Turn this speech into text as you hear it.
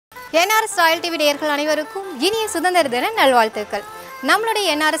NRS Royaltv நேயர்கள் அனைவருக்கும் இனிய சுதந்திர தின நல்வாழ்த்துக்கள். நம்மளுடைய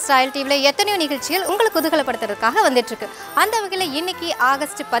NRS Royaltvல எத்தனையோ நிகழ்ச்சிகள் உங்களுக்கு குதூகலப்படுத்துறதுக்காக வந்துட்டு இருக்கு. அந்த வகையில் இன்னைக்கு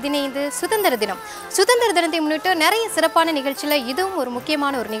ஆகஸ்ட் 15 சுதந்திர தினம். சுதந்திர தினத்தை முன்னிட்டு நிறைய சிறப்பான நிகழ்ச்சியில இதுவும் ஒரு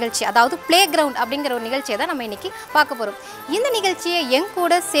முக்கியமான ஒரு நிகழ்ச்சி. அதாவது பிளே கிரவுண்ட் அப்படிங்கிற ஒரு நிகழ்ச்சியை தான் நம்ம இன்னைக்கு பார்க்க போறோம். இந்த நிகழ்ச்சியை என்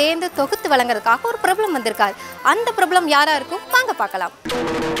கூட சேர்ந்து தொகுத்து வழங்குறதுக்காக ஒரு பிரபலம் வந்திருக்காரு. அந்த பிரபலம் யாரா இருக்கும் வாங்க பார்க்கலாம்.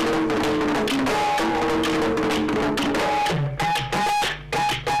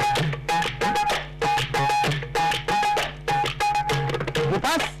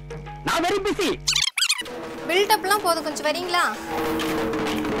 பில்டப்லாம் போதும், கொஞ்சம் வரீங்களா?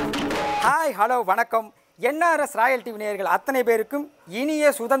 ஹாய், ஹலோ, வணக்கம். NRS Royaltv நேயர்கள் அத்தனை பேருக்கும்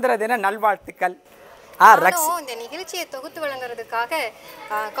இனிய சுதந்திர தின நல்வாழ்த்துக்கள். இந்த நிகழ்ச்சியை தொகுத்து வழங்குறதுக்காக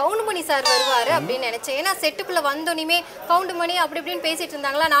கவுண்டுமணி சார் வருவார் அப்படின்னு நினைச்சேன். ஏன்னா செட்டுக்குள்ள வந்தோன்னே கவுண்டுமணி அப்படி இப்படின்னு பேசிட்டு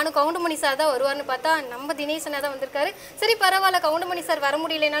இருந்தாங்களா, நானும் கவுண்டுமணி சார் தான் வருவார்னு பார்த்தா நம்ம தினேசனா தான் வந்திருக்காரு. சரி பரவாயில்ல, கவுண்டுமணி சார் வர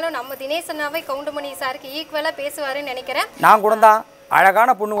முடியலனாலும் நம்ம தினேசனாவே கவுண்டுமணி சாருக்கு ஈக்குவலா பேசுவாருன்னு நினைக்கிறேன். நான் கூட தான் அழகான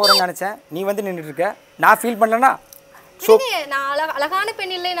பொண்ணு வரும்னு நினைச்சேன். நீ வந்து நின்றுட்டு இருக்க, நான் ஃபீல் பண்ணலனா? நான் அழகான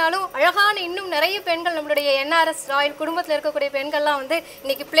பெண் இல்லைனாலும் அழகான இன்னும் நிறைய பெண்கள் நம்மளுடைய NRS ராயல் குடும்பத்தில் இருக்கக்கூடிய பெண்கள்லாம் வந்து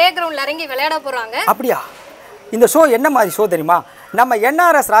இன்னைக்கு பிளே கிரவுண்ட்ல இறங்கி விளையாட போறாங்க. அப்படியா? இந்த ஷோ என்ன மாதிரி ஷோ தெரியுமா? நம்ம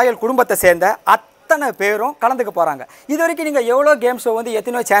NRS ராயல் குடும்பத்தை சேர்ந்த அத்தனை பேரும் கலந்துக்க போகிறாங்க. இது வரைக்கும் நீங்கள் எவ்வளோ கேம் ஷோ வந்து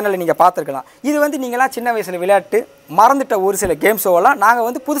எத்தனையோ சேனலில் நீங்கள் பார்த்துருக்கலாம். இது வந்து நீங்களாம் சின்ன வயசில் விளையாட்டு மறந்துட்ட ஒரு சில கேம் ஷோவெல்லாம் நாங்கள்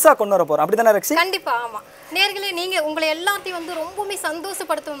வந்து புதுசாக கொண்டு வர போகிறோம். அப்படி தானே ரக்ஷி? கண்டிப்பாக, ஆமாம். நேர்களே, நீங்கள் உங்களை எல்லாத்தையும் வந்து ரொம்பவுமே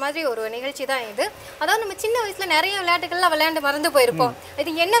சந்தோஷப்படுத்துற மாதிரி ஒரு நிகழ்ச்சி தான் இது. அதாவது நம்ம சின்ன வயசில் நிறைய விளையாட்டுகள்லாம் விளையாண்டு மறந்து போயிருப்போம். இது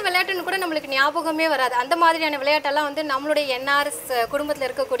என்ன விளையாட்டுன்னு கூட நம்மளுக்கு ஞாபகமே வராது. அந்த மாதிரியான விளையாட்டெல்லாம் வந்து நம்மளுடைய NRS குடும்பத்தில்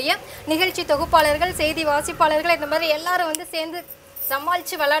இருக்கக்கூடிய நிகழ்ச்சி தொகுப்பாளர்கள், செய்தி வாசிப்பாளர்கள், இந்த மாதிரி எல்லாரும் வந்து சேர்ந்து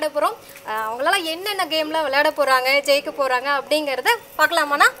சமாளித்து விளையாட போகிறோம். அவங்களால என்னென்ன கேம்லாம் விளையாட போகிறாங்க, ஜெயிக்க போகிறாங்க அப்படிங்கிறத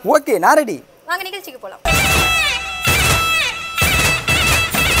பார்க்கலாமாண்ணா? ஓகே, நான் ரெடி. வாங்க நிகழ்ச்சிக்கு போகலாம்.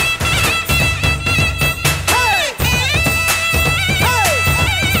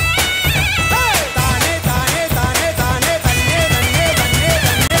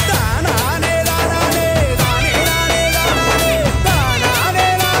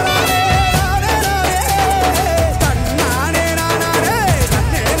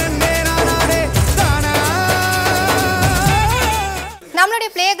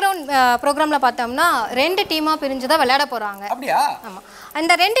 ப்ரோக்ராம்ல பார்த்தோம்னா 2 டீமா பிரிஞ்சு தான் விளையாட போறாங்க. அப்படியா? ஆமா.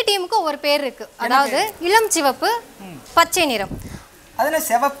 அந்த 2 டீமுக்கும் ஒரு பேர் இருக்கு. அதாவது இளம் சிவப்பு, பச்சை நிறம். அதுல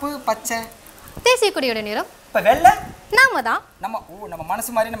சிவப்பு, பச்சை தேசிய கொடியோட நிறம். இப்ப வெள்ளை நாம தான். நம்ம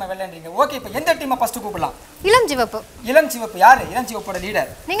மனசு மாதிரி நம்ம வெள்ளைன்றீங்க. ஓகே, இப்போ எந்த டீமை ஃபர்ஸ்ட் கூப்பிடலாம்? இளம் சிவப்பு. இளம் சிவப்பு யாரு? இளம் சிவப்போட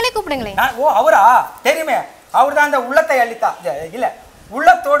லீடர் நீங்களே கூப்பிடுங்களேன். ஓ, அவரா? தெரியுமே, அவர்தான் அந்த உள்ளத்தை அள்ளித்தா. இல்ல,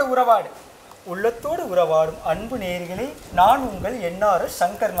 உள்ளத்தோடு உறவாடு. உள்ளத்தோடு உறவாடும் அன்பு நேயர்களே, நான் உங்கள் NRS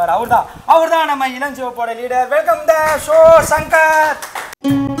சங்கர். அவர்தான் நம்ம இளஞ்சிவப்போட leader. Welcome the show Shankar.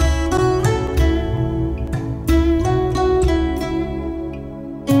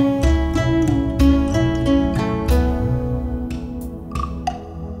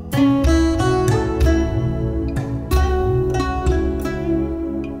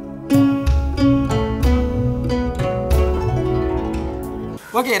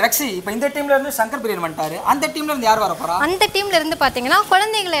 Okay Rakshi, இப்போ இந்த டீம்ல இருந்து சங்கர் பிரியன் வந்துட்டாரு. அந்த டீம்ல இருந்து யார் வர போறா? அந்த டீம்ல இருந்து பாத்தீங்கன்னா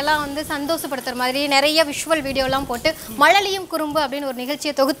குழந்தைகளை எல்லாம் வந்து சந்தோஷப்படுத்துற மாதிரி நிறைய விஷுவல் வீடியோ எல்லாம் போட்டு மழலையும் குறும்பு அப்படின்னு ஒரு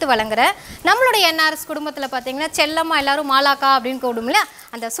நிகழ்ச்சியை தொகுத்து வழங்குற நம்மளுடைய NRS குடும்பத்துல பாத்தீங்கன்னா செல்லம்மா எல்லாரும் மாலாக்கா அப்படின்னு கூடும்ல,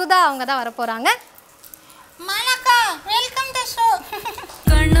 அந்த சுதா அவங்க தான் வர போறாங்க. மாலாக்கா, welcome to show.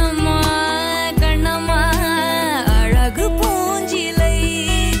 Kannamma Kannamma அழகு பூஞ்சிலை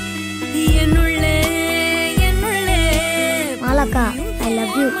என்னுள்ளே என்னுள்ளே மாலாக்கா I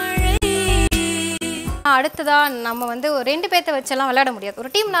love you. அடுத்ததா நம்ம வந்து 2 பேர்த்த வச்செல்லாம் விளையாட முடியாது. ஒரு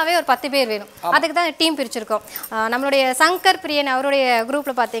டீம்னாவே ஒரு 10 பேர் வேணும். அதுக்கு தான் டீம் பிரிச்சிருக்கோம். நம்மளுடைய சங்கர் பிரியன் அவருடைய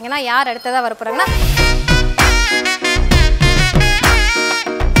குரூப்ல பாத்தீங்கன்னா யார் அடுத்ததா வர போறாங்கன்னா,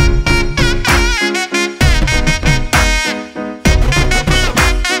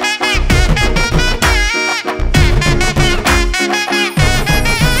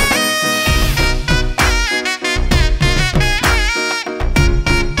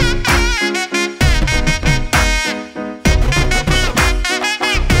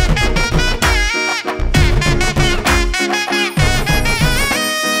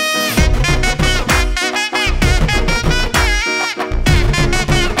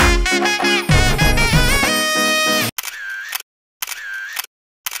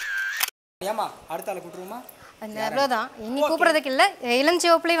 அடுத்த ஆளை கூப்பிடுவோமா? அவ்வளோதான். இனி கூப்பிடுறதுக்கு இல்லை. இளம்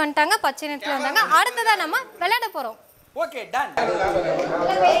சிவப்புலையும் வந்துட்டாங்க, பச்சை நிறத்தில் வந்தாங்க. அடுத்ததான் நம்ம விளையாட போகிறோம். Okay, ton.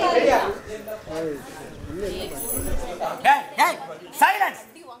 சைலன்ஸ்.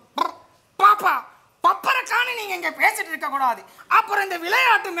 பாப்பா பப்பர காணி கலகலன்னு நீங்க இங்க பேசிட்டு இருக்க கூடாது. அப்புறம் இந்த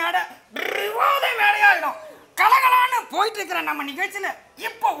விளையாட்டு மேடை விவாத மேடையாயிடும். கலகலான்னு போயிட்டு இருக்கிற நம்ம நிகழ்ச்சியில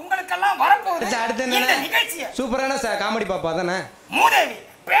இப்போ உங்களுக்கெல்லாம் வரப்போகுது இந்த நிகழ்ச்சியை. சூப்பரான காமெடி பாப்பா தானே மூதேவி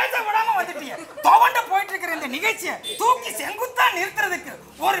பேச விடாம வந்துட்டீங்க. துவண்டு போயிட்டு இருக்கிற இந்த நிகழ்ச்சியை தூக்கி செங்குத்தா நிறுத்துறதுக்கு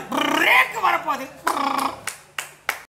ஒரு பிரேக் வரப்போகுது.